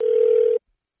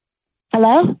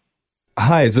Hello?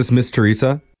 Hi, is this Miss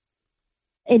Teresa?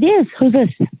 It is. Who's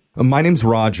this? My name's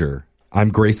Roger. I'm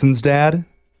Grayson's dad.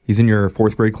 He's in your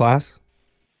fourth grade class.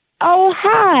 Oh,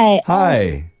 hi.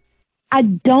 Hi. I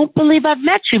don't believe I've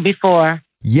met you before.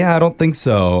 Yeah, I don't think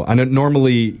so. I know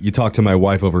normally you talk to my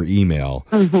wife over email,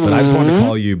 but I just wanted to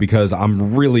call you because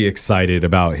I'm really excited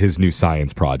about his new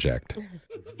science project.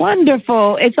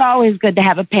 Wonderful. It's always good to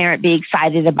have a parent be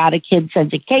excited about a kid's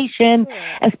education,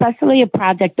 especially a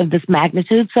project of this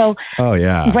magnitude. So, Oh,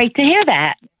 yeah. great to hear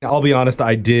that. I'll be honest,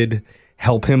 I did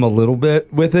help him a little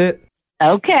bit with it,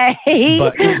 Okay.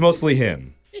 but it was mostly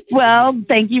him. Well,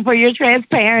 thank you for your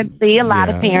transparency. A lot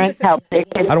of Yeah. parents help their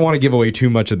kids. I don't want to give away too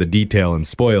much of the detail and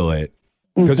spoil it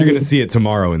because you're going to see it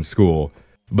tomorrow in school.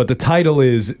 But the title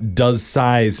is Does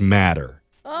Size Matter?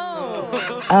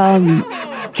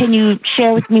 Can you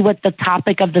share with me what the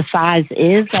topic of the size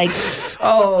is?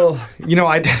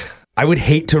 I would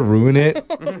hate to ruin it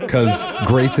because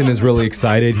Grayson is really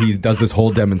excited. He does this whole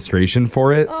demonstration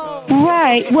for it.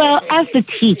 Right. Well, as the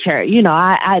teacher,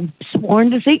 I'm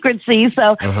sworn to secrecy,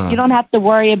 so you don't have to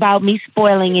worry about me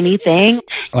spoiling anything.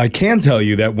 I can tell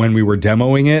you that when we were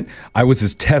demoing it, I was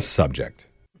his test subject.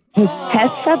 His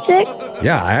test subject?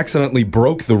 Yeah, I accidentally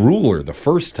broke the ruler the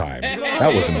first time.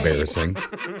 That was embarrassing.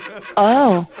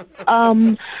 Oh,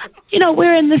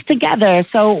 we're in this together,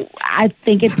 so I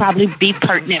think it'd probably be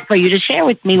pertinent for you to share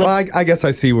with me. Well, I guess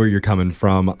I see where you're coming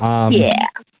from. Yeah.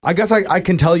 I guess I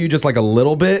can tell you just like a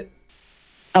little bit.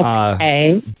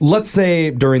 Okay. Let's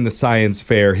say during the science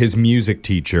fair, his music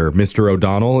teacher, Mr.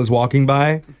 O'Donnell, is walking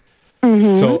by.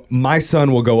 So my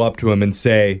son will go up to him and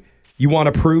say, "You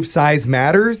want to prove size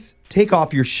matters? Take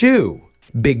off your shoe,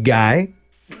 big guy."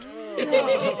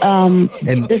 And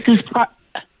This is part.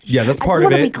 yeah, that's part I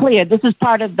of want to it. be clear. This is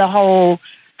part of the whole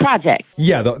project.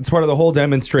 Yeah, it's part of the whole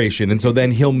demonstration. And so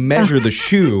then he'll measure the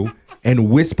shoe and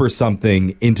whisper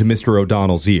something into Mr.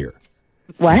 O'Donnell's ear.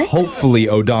 What? Hopefully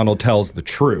O'Donnell tells the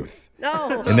truth.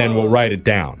 No. And then we'll write it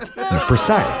down for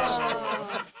science.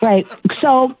 Right.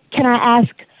 So, can I ask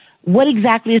what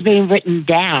exactly is being written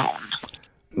down?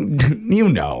 You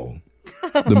know,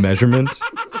 the measurement.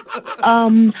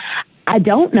 I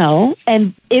don't know.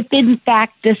 And if in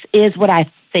fact this is what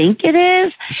I think it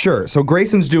is, Sure. So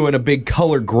Grayson's doing a big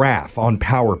color graph on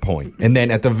PowerPoint. And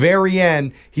then at the very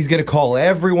end, he's going to call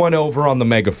everyone over on the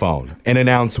megaphone and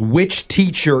announce which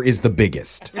teacher is the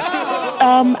biggest.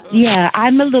 yeah,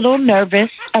 I'm a little nervous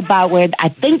about where I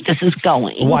think this is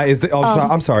going. Why is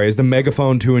I'm sorry, is the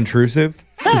megaphone too intrusive?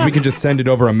 Because we can just send it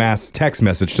over a mass text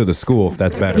message to the school if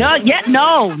that's better. No,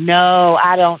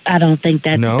 I don't think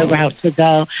that's No? the route to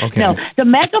go. Okay. No, the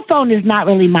megaphone is not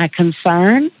really my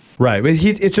concern. Right. But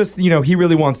it's just, he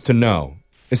really wants to know,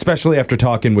 especially after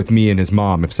talking with me and his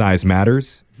mom, if size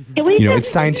matters. Can we It's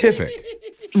scientific.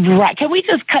 Right. Can we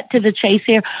just cut to the chase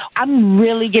here? I'm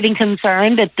really getting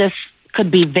concerned that this could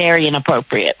be very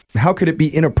inappropriate. How could it be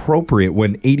inappropriate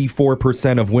when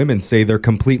 84% of women say they're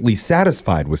completely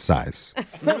satisfied with size?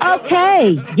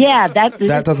 Okay. Yeah,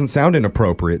 That doesn't sound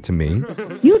inappropriate to me.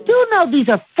 you do know these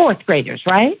are fourth graders,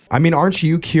 right? I mean, aren't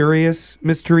you curious,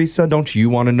 Miss Teresa? Don't you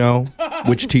want to know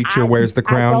which teacher wears the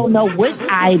I don't crown? know which.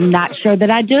 I'm not sure that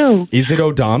I do. Is it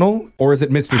O'Donnell or is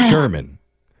it Mr. Sherman?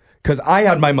 Because I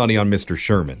had my money on Mr.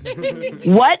 Sherman.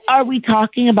 What are we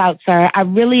talking about, sir? I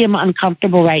really am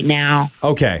uncomfortable right now.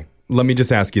 Okay, let me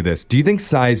just ask you this. Do you think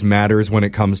size matters when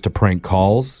it comes to prank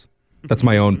calls? That's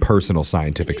my own personal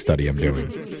scientific study I'm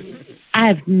doing. I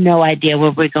have no idea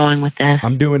where we're going with this.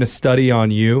 I'm doing a study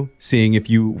on you, seeing if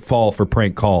you fall for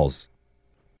prank calls.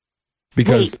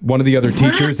 Because Wait, one of the other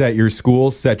teachers at your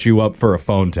school set you up for a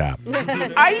phone tap.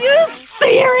 Are you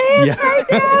serious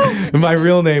right now? My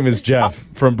real name is Jeff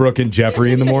from Brooke and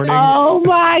Jeffrey in the morning. Oh,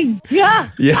 my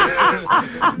God.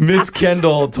 Yeah. Miss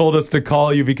Kendall told us to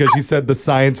call you because she said the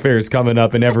science fair is coming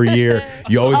up and every year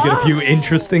you always get a few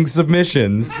interesting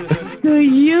submissions. Do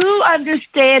you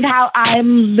understand how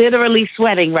I'm literally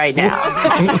sweating right now?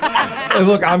 And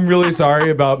look, I'm really sorry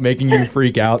about making you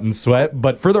freak out and sweat,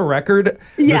 but for the record,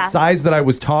 the Yeah. size that I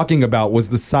was talking about was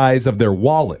the size of their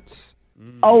wallets.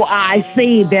 Oh, I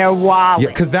see. Their wallet. Yeah,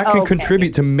 because that can Okay.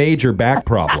 contribute to major back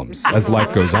problems as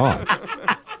life goes on.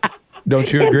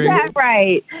 Don't you Is agree? that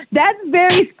right? That's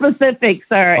very specific,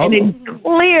 sir. Oh. And it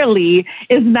clearly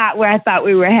is not where I thought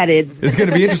we were headed. It's going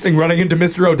to be interesting running into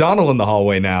Mr. O'Donnell in the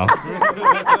hallway now.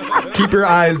 Keep your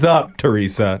eyes up,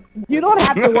 Teresa. You don't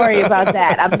have to worry about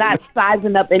that. I'm not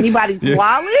sizing up anybody's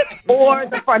wallet or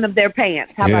the front of their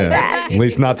pants. How about that? At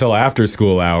least not till after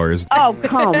school hours. Oh,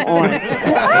 come on.